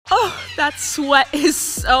That sweat is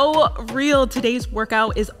so real. Today's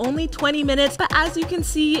workout is only 20 minutes, but as you can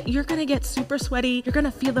see, you're gonna get super sweaty. You're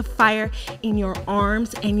gonna feel the fire in your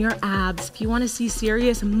arms and your abs. If you wanna see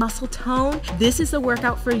serious muscle tone, this is the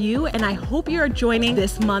workout for you, and I hope you're joining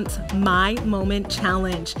this month's My Moment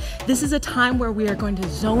Challenge. This is a time where we are going to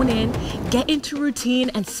zone in, get into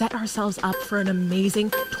routine, and set ourselves up for an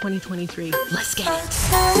amazing 2023. Let's get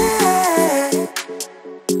it.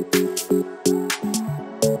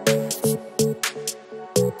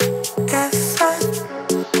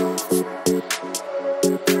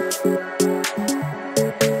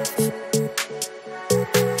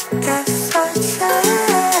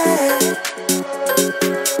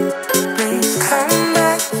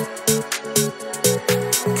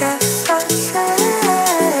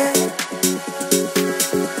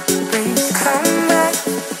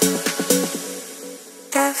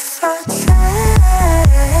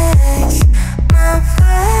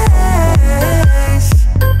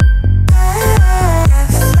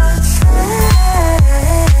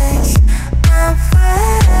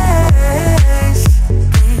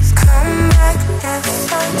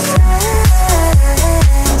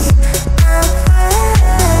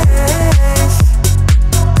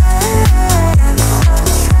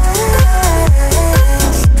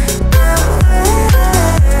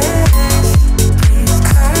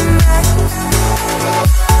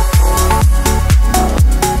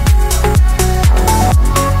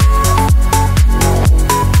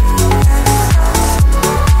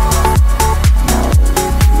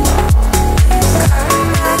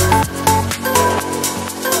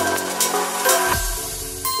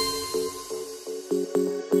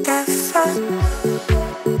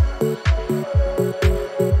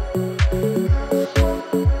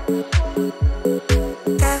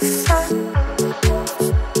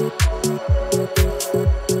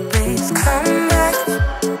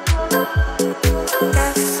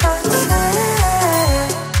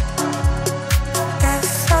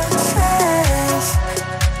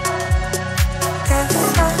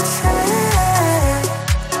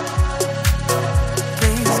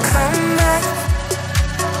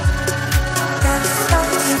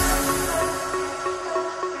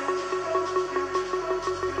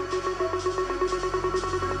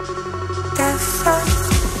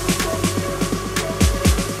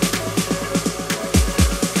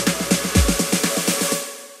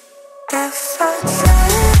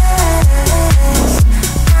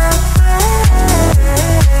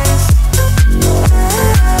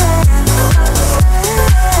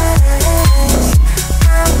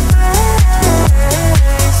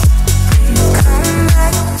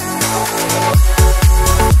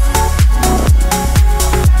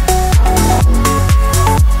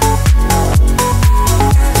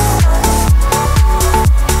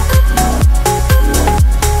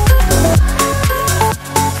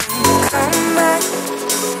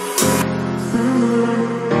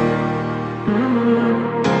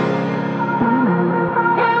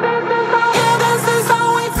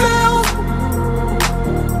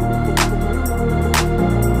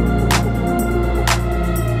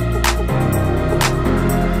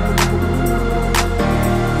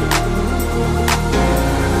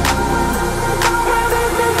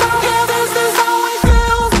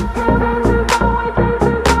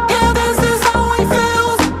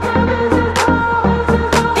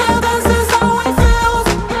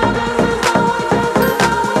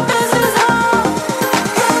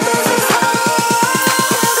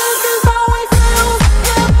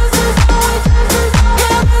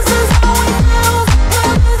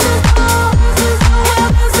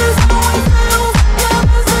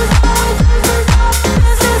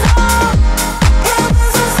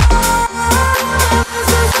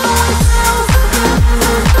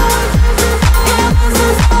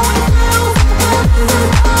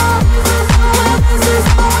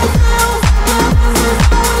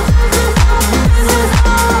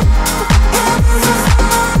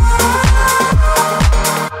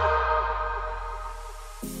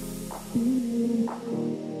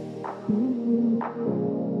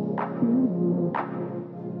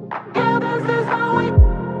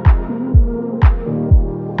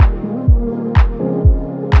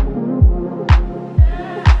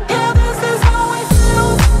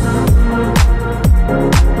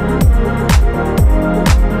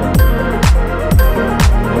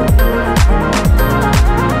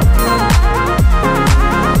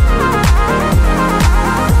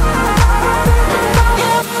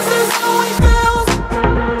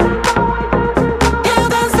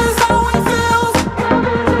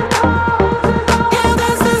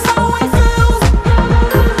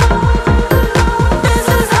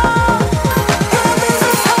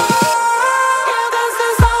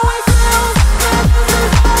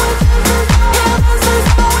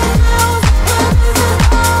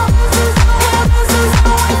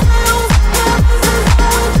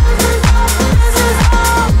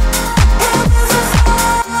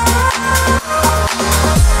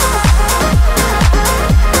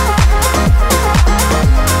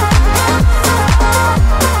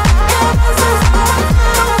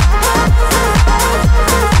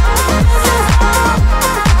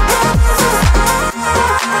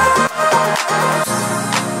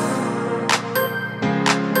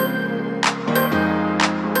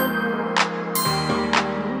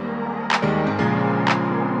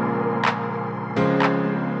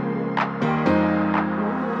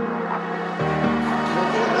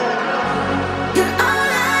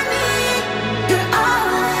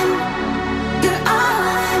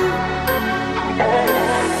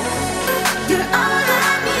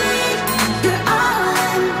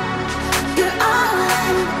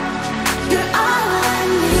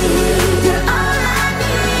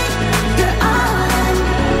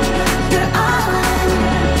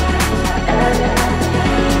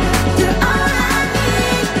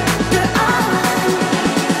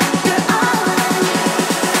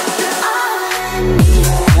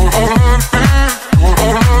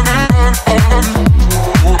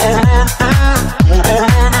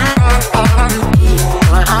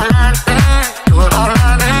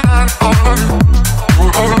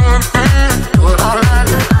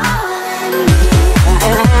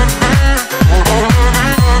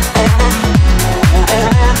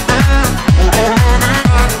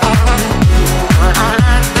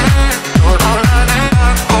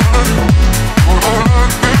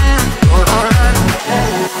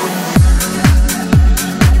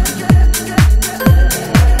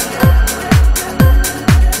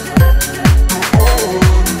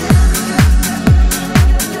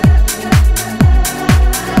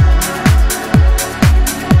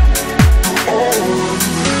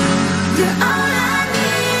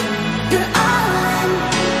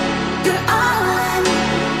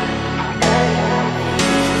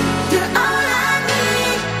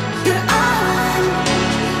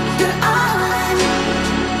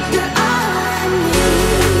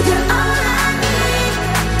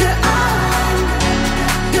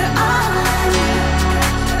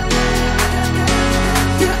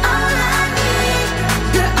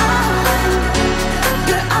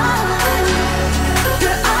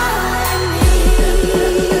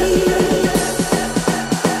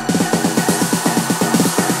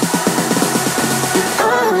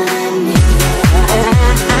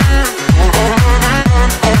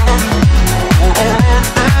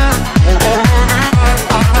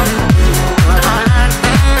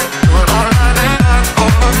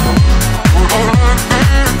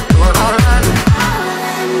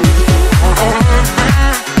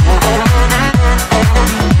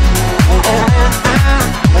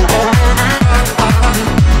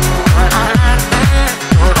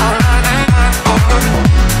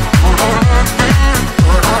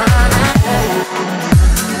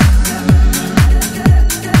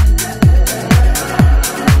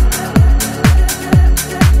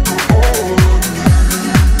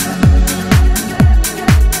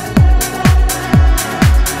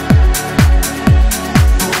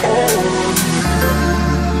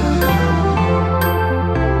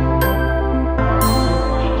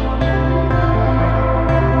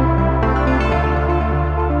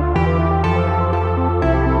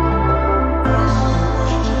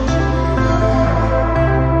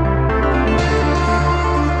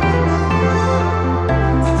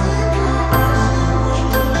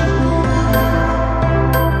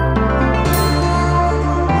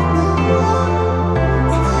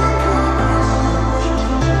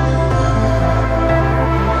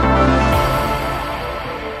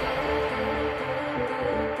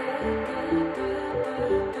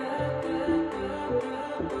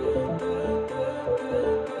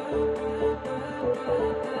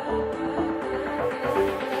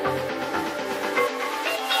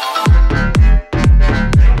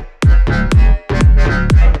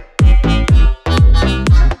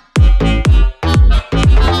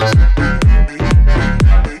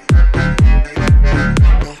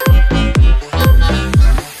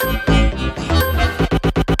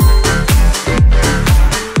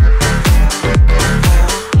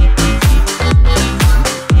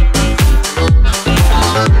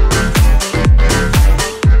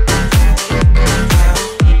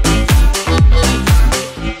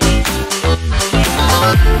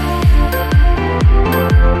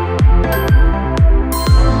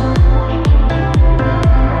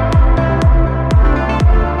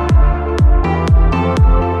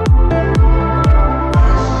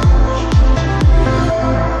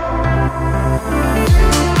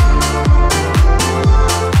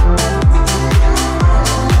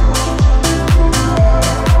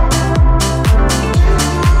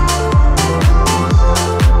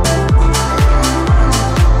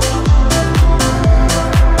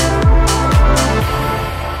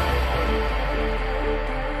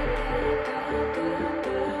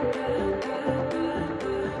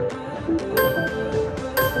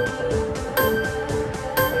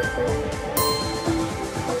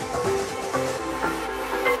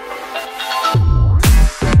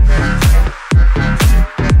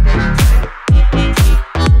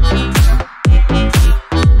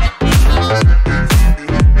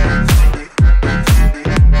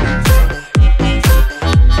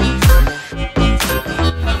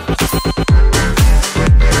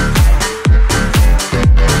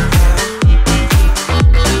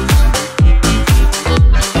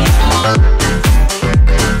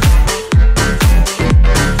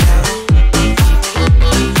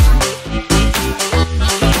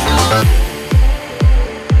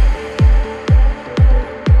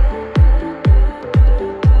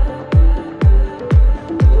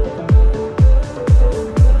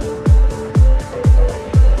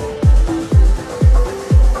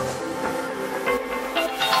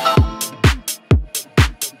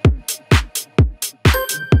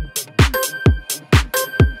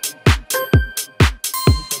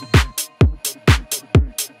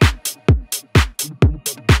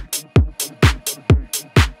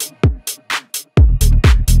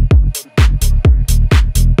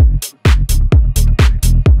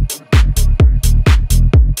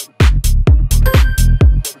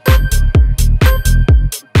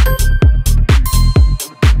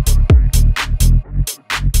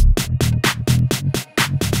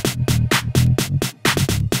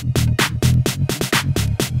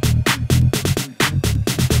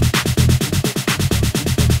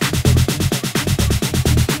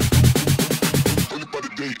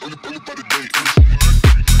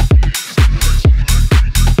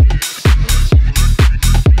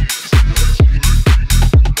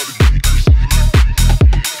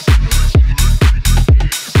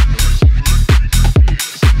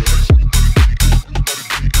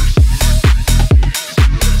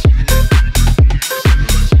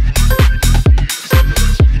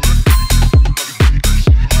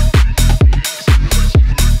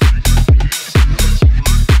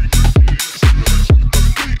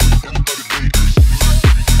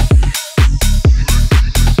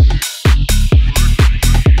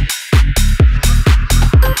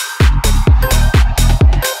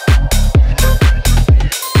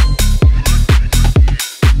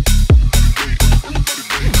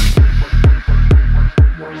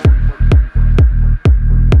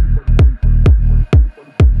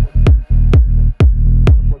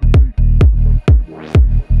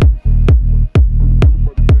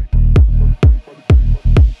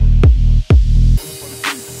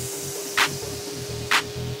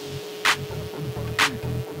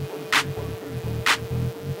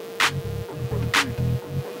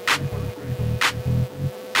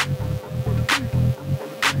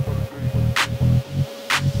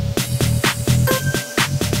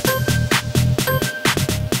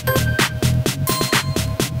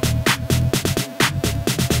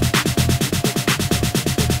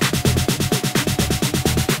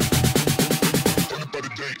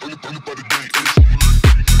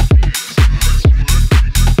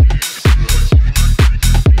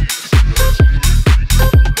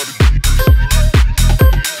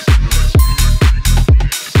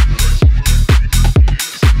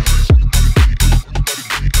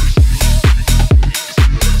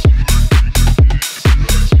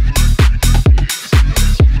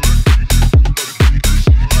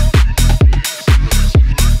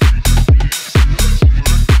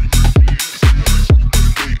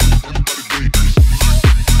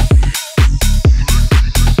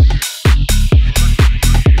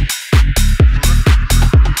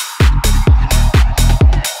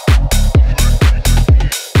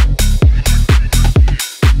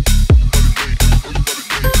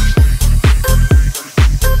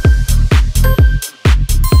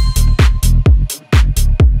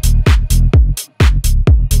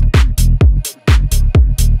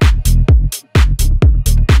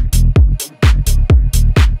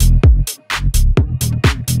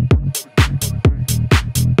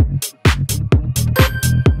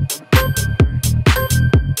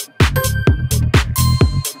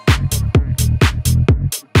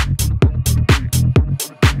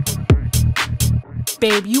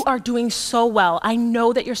 babe, you are doing so well. I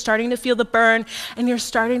know that you're starting to feel the burn and you're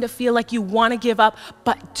starting to feel like you want to give up,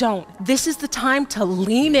 but don't. This is the time to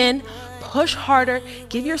lean in, push harder,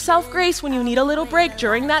 give yourself grace when you need a little break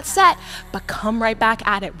during that set, but come right back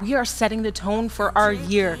at it. We are setting the tone for our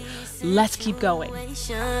year. Let's keep going.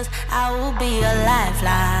 I will be a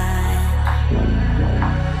lifeline.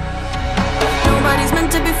 Nobody's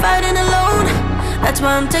meant to be fighting alone. That's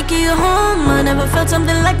why I'm taking you home. I never felt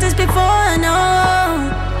something like this before, no.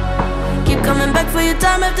 Keep coming back for you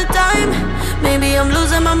time after time. Maybe I'm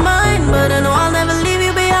losing my mind, but I know I'll never leave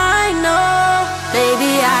you behind, no.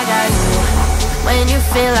 Baby, I got you. When you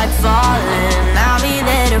feel like falling, I'll be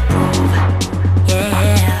there to prove,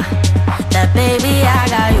 yeah, that baby, I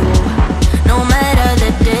got you. No matter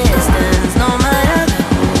the distance, no matter the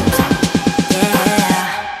hoops, yeah,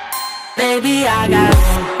 baby, I got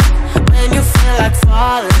you. When you feel like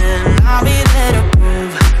falling, I'll be there to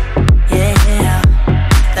prove, yeah,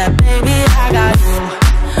 that baby, I got you.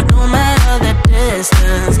 No matter the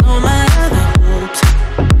distance, no matter the hoops,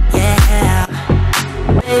 yeah,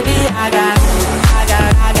 baby, I got you. I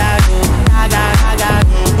got you. I got you. I got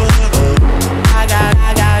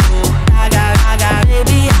you.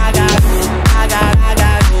 Baby, I got you. I got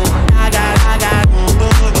you. I got you.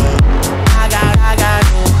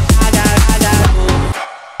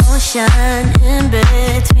 Ocean in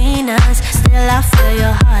between us, still I feel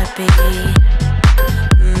your heartbeat.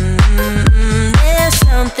 There's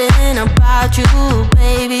something about you,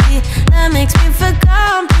 baby, that makes me feel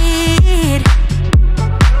complete.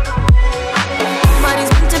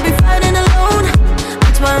 Nobody's meant to be fighting alone.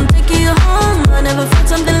 That's why I'm taking you home. I never felt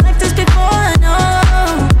something like this before, no.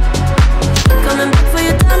 Coming back for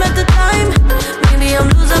you time after time. Maybe I'm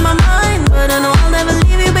losing my mind, but I know I'll never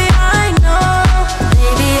leave you behind, no.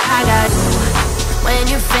 Baby, I got you. When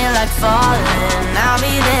you feel like falling, I'll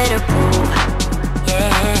be there to prove,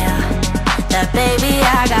 yeah, that baby,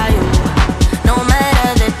 I got you. No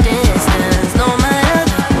matter the distance, no matter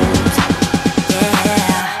the hoops,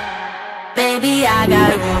 yeah, baby, I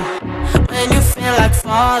got you. When you feel like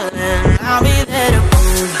falling, I'll be there to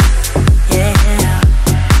prove, yeah,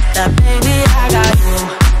 that baby, I got you.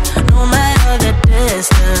 No matter the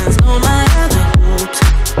distance, no matter the hoops,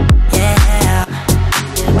 yeah,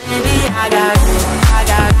 baby, I got you. I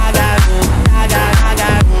got you. I got you. I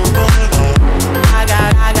got you.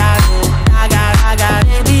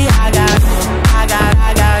 Baby, I got you. I got you.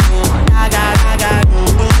 I got you. I got you.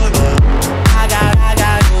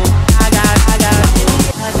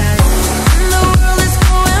 And the world is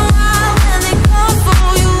going wild when they come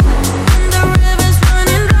for you, and the river's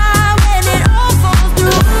running dry when it all falls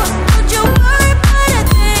through. Don't you worry about a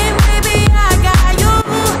thing, baby,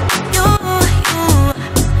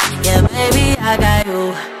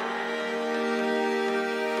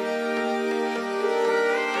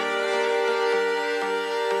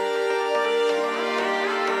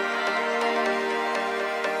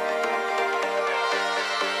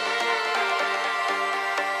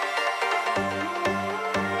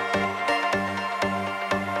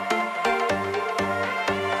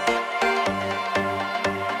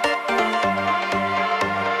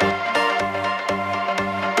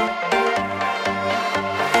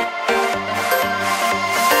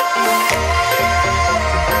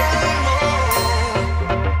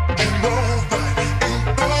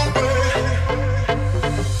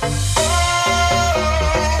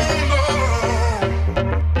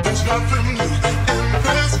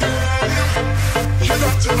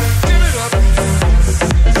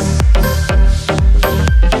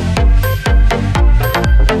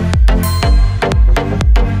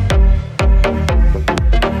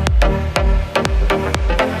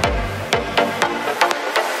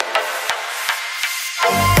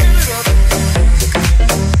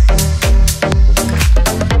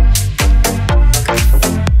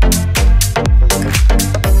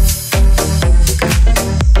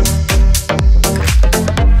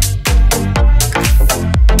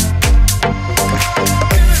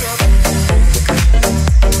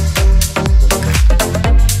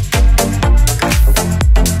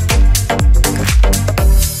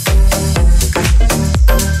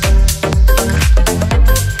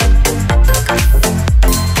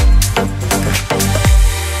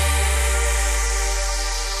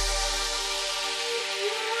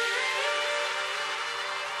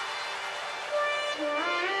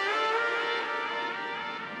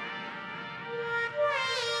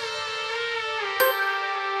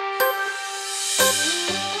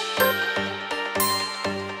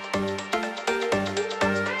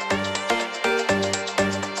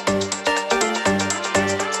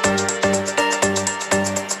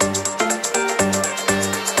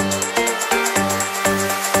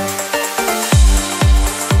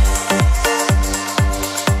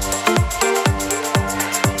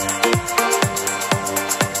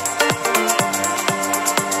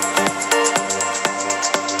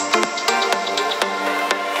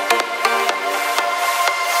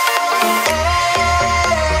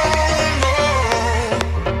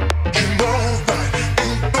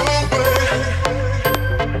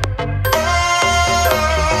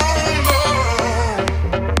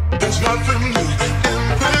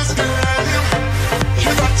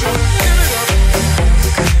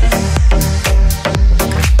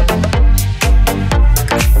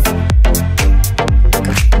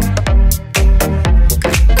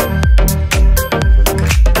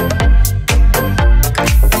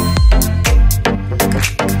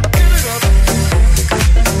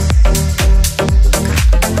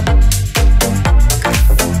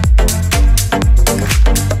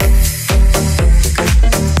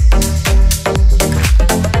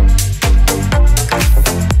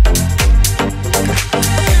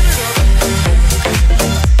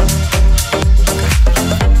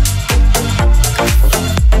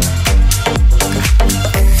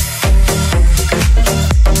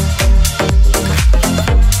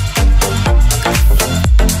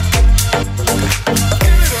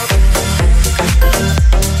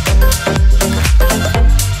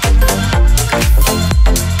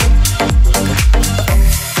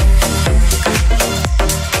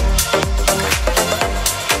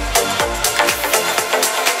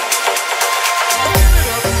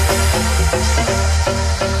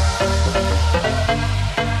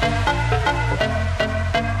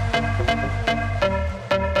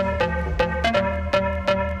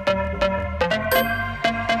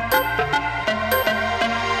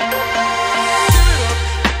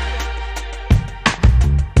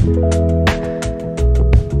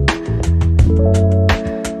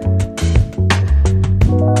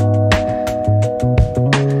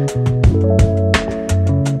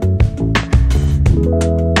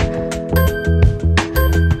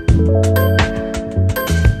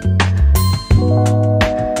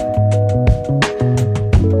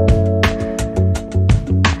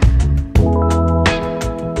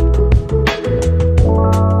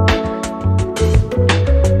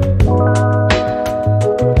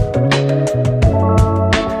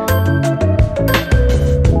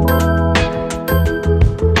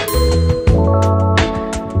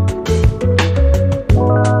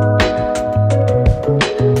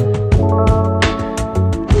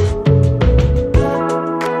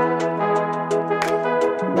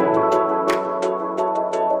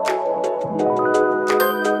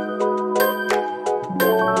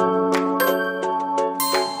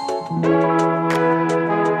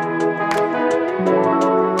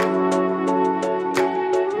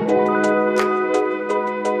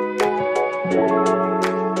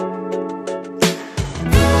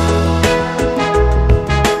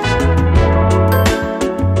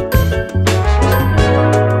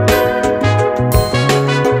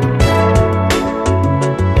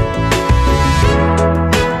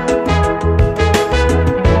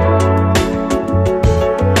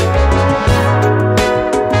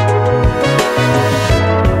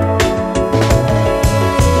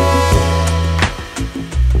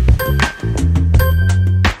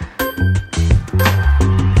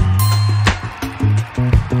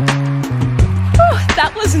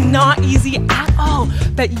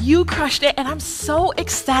 that you crushed it, and I'm so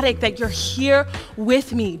ecstatic that you're here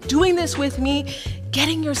with me, doing this with me,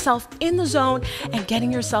 getting yourself in the zone and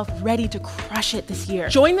getting yourself ready to crush it this year.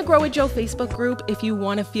 Join the Grow with Jo Facebook group if you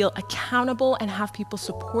want to feel accountable and have people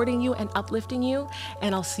supporting you and uplifting you,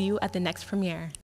 and I'll see you at the next premiere.